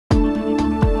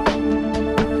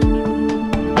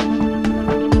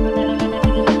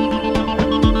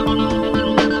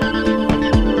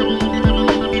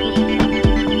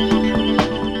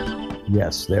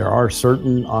Yes, there are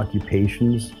certain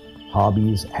occupations,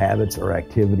 hobbies, habits, or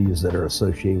activities that are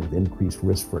associated with increased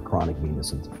risk for chronic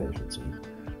venous insufficiency.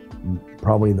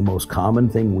 Probably the most common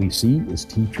thing we see is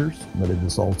teachers, but it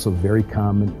is also very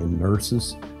common in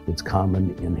nurses. It's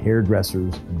common in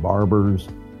hairdressers, barbers,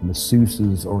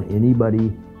 masseuses, or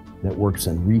anybody that works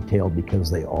in retail because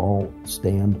they all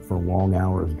stand for long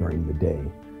hours during the day.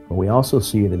 But we also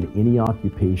see it in any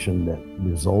occupation that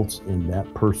results in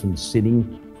that person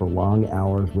sitting for long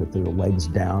hours with their legs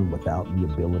down without the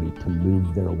ability to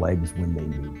move their legs when they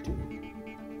need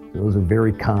to. Those are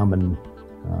very common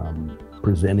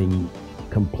presenting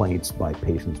complaints by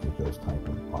patients with those type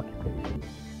of occupations.